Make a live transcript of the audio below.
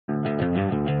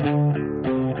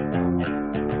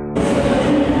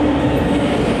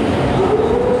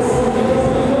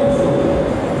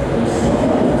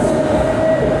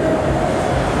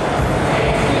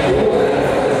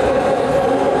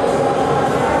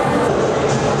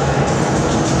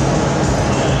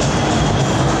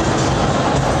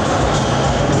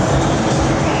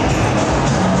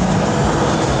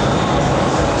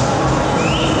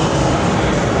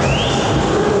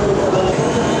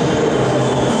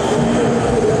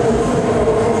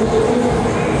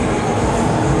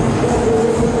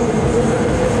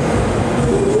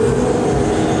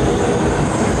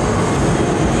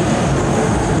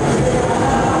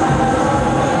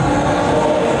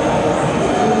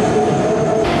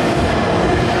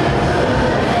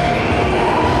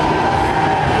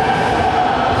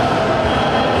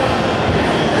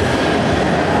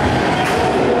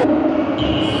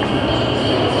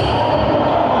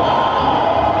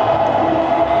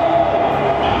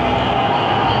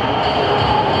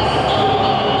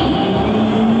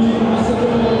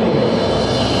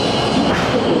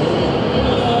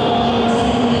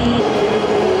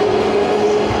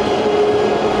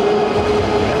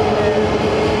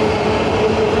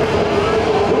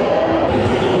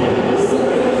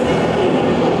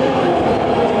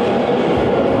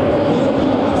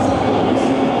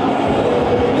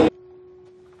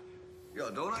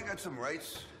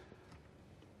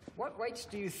rights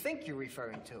do you think you're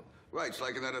referring to? Rights,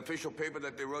 like in that official paper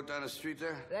that they wrote down the street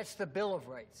there? That's the Bill of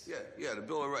Rights. Yeah, the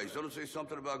Bill of Rights. Don't it say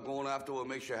something about going after what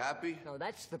makes you happy? No,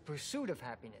 that's the pursuit of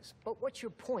happiness. But what's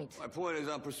your point? My point is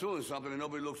I'm pursuing something and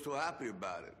nobody looks too happy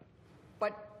about it.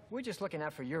 But we're just looking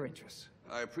out for your interests.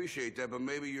 I appreciate that, but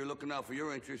maybe you're looking out for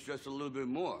your interests just a little bit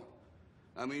more.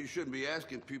 I mean, you shouldn't be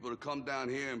asking people to come down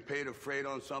here and pay the freight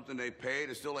on something they paid.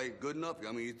 It still ain't good enough.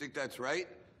 I mean, you think that's right?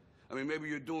 I mean, maybe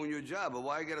you're doing your job, but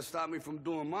why you gotta stop me from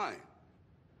doing mine?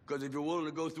 Because if you're willing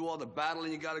to go through all the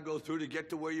battling you gotta go through to get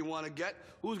to where you want to get,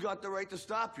 who's got the right to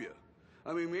stop you?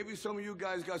 I mean, maybe some of you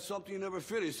guys got something you never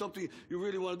finished, something you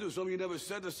really want to do, something you never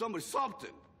said to somebody,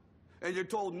 something. And you're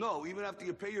told no, even after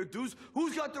you pay your dues.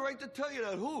 Who's got the right to tell you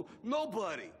that? Who?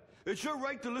 Nobody. It's your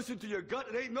right to listen to your gut.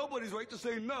 It ain't nobody's right to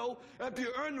say no after you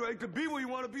earn the right to be where you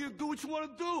want to be and do what you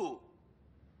want to do.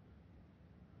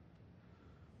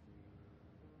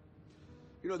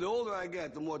 You know, the older I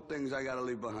get, the more things I got to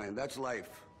leave behind. That's life.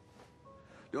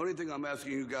 The only thing I'm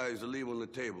asking you guys to leave on the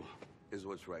table is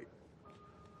what's right.